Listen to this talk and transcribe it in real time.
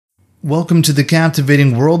Welcome to the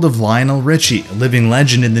captivating world of Lionel Richie, a living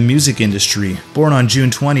legend in the music industry. Born on June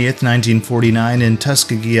 20th, 1949 in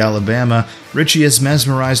Tuskegee, Alabama, Richie has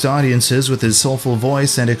mesmerized audiences with his soulful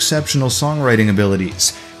voice and exceptional songwriting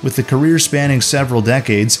abilities. With a career spanning several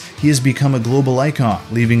decades, he has become a global icon,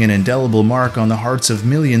 leaving an indelible mark on the hearts of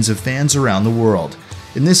millions of fans around the world.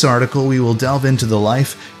 In this article, we will delve into the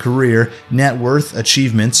life, career, net worth,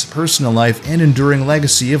 achievements, personal life, and enduring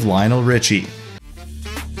legacy of Lionel Richie.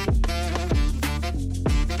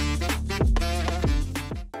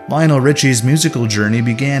 Lionel Richie's musical journey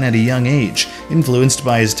began at a young age, influenced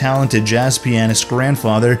by his talented jazz pianist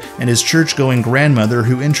grandfather and his church-going grandmother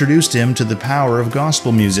who introduced him to the power of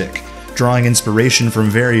gospel music. Drawing inspiration from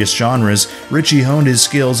various genres, Richie honed his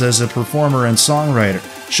skills as a performer and songwriter,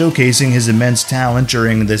 showcasing his immense talent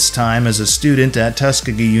during this time as a student at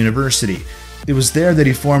Tuskegee University. It was there that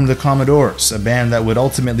he formed the Commodores, a band that would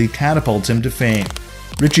ultimately catapult him to fame.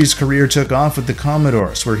 Richie's career took off with the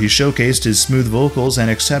Commodores, where he showcased his smooth vocals and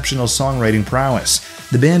exceptional songwriting prowess.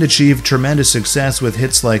 The band achieved tremendous success with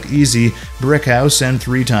hits like Easy, Brick House, and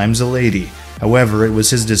 3 Times a Lady. However, it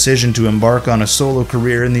was his decision to embark on a solo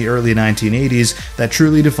career in the early 1980s that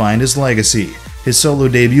truly defined his legacy. His solo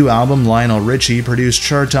debut album, Lionel Richie, produced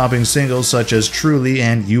chart-topping singles such as Truly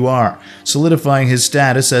and You Are, solidifying his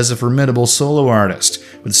status as a formidable solo artist.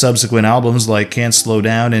 With subsequent albums like Can't Slow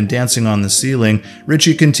Down and Dancing on the Ceiling,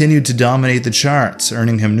 Richie continued to dominate the charts,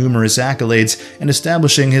 earning him numerous accolades and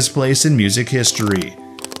establishing his place in music history.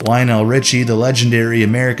 Lionel Richie, the legendary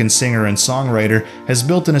American singer and songwriter, has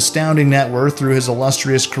built an astounding net worth through his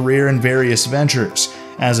illustrious career and various ventures.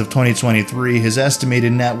 As of 2023, his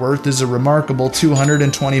estimated net worth is a remarkable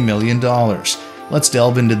 $220 million. Let's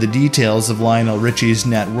delve into the details of Lionel Richie's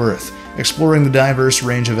net worth, exploring the diverse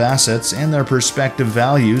range of assets and their prospective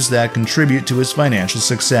values that contribute to his financial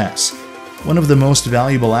success. One of the most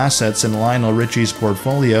valuable assets in Lionel Richie's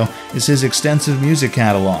portfolio is his extensive music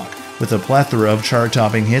catalog. With a plethora of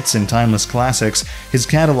chart-topping hits and timeless classics, his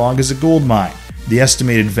catalog is a goldmine. The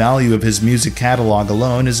estimated value of his music catalog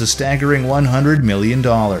alone is a staggering $100 million.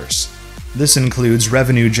 This includes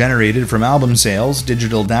revenue generated from album sales,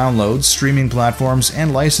 digital downloads, streaming platforms,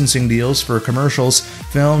 and licensing deals for commercials,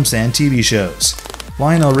 films, and TV shows.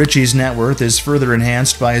 Lionel Richie's net worth is further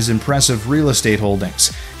enhanced by his impressive real estate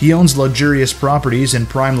holdings. He owns luxurious properties in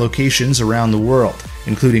prime locations around the world,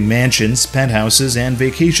 including mansions, penthouses, and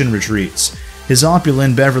vacation retreats. His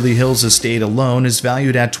opulent Beverly Hills estate alone is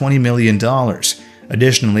valued at $20 million.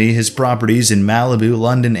 Additionally, his properties in Malibu,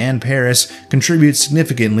 London, and Paris contribute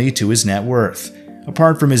significantly to his net worth.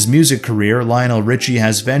 Apart from his music career, Lionel Richie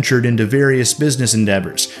has ventured into various business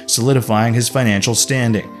endeavors, solidifying his financial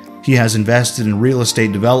standing. He has invested in real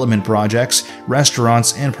estate development projects,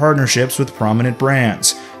 restaurants, and partnerships with prominent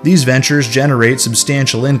brands. These ventures generate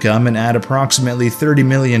substantial income and add approximately $30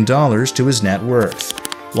 million to his net worth.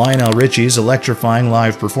 Lionel Richie's electrifying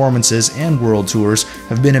live performances and world tours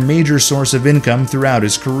have been a major source of income throughout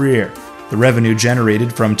his career. The revenue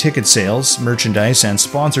generated from ticket sales, merchandise, and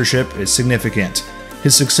sponsorship is significant.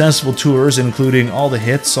 His successful tours, including All the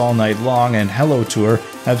Hits, All Night Long, and Hello Tour,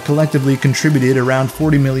 have collectively contributed around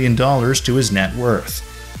 $40 million to his net worth.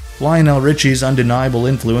 Lionel Richie's undeniable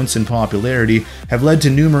influence and popularity have led to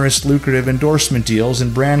numerous lucrative endorsement deals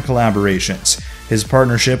and brand collaborations. His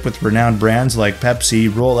partnership with renowned brands like Pepsi,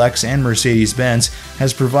 Rolex, and Mercedes-Benz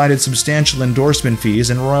has provided substantial endorsement fees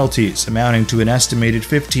and royalties, amounting to an estimated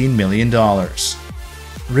 $15 million.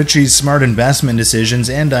 Richie's smart investment decisions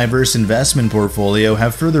and diverse investment portfolio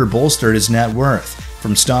have further bolstered his net worth.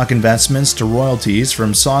 From stock investments to royalties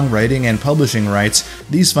from songwriting and publishing rights,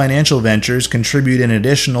 these financial ventures contribute an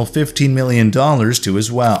additional $15 million to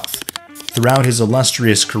his wealth. Throughout his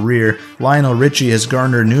illustrious career, Lionel Richie has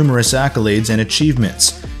garnered numerous accolades and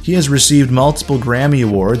achievements. He has received multiple Grammy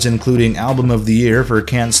Awards, including Album of the Year for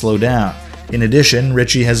Can't Slow Down. In addition,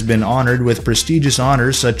 Richie has been honored with prestigious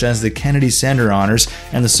honors such as the Kennedy Center Honors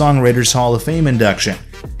and the Songwriters Hall of Fame induction.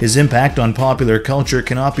 His impact on popular culture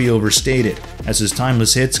cannot be overstated, as his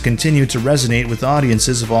timeless hits continue to resonate with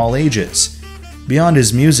audiences of all ages. Beyond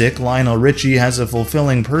his music, Lionel Richie has a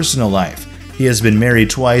fulfilling personal life. He has been married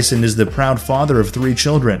twice and is the proud father of 3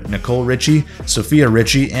 children, Nicole Richie, Sophia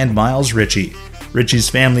Richie, and Miles Richie. Richie's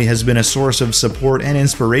family has been a source of support and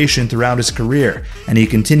inspiration throughout his career, and he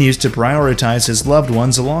continues to prioritize his loved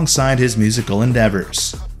ones alongside his musical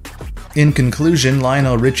endeavors. In conclusion,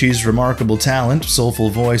 Lionel Richie's remarkable talent, soulful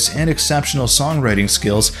voice, and exceptional songwriting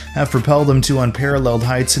skills have propelled him to unparalleled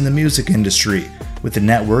heights in the music industry. With a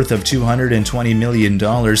net worth of $220 million,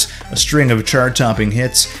 a string of chart-topping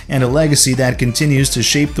hits, and a legacy that continues to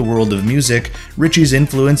shape the world of music, Richie's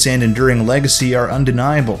influence and enduring legacy are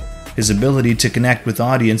undeniable. His ability to connect with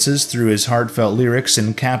audiences through his heartfelt lyrics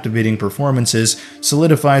and captivating performances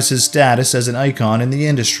solidifies his status as an icon in the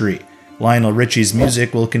industry. Lionel Richie's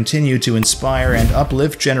music will continue to inspire and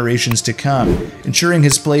uplift generations to come, ensuring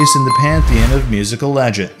his place in the pantheon of musical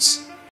legends.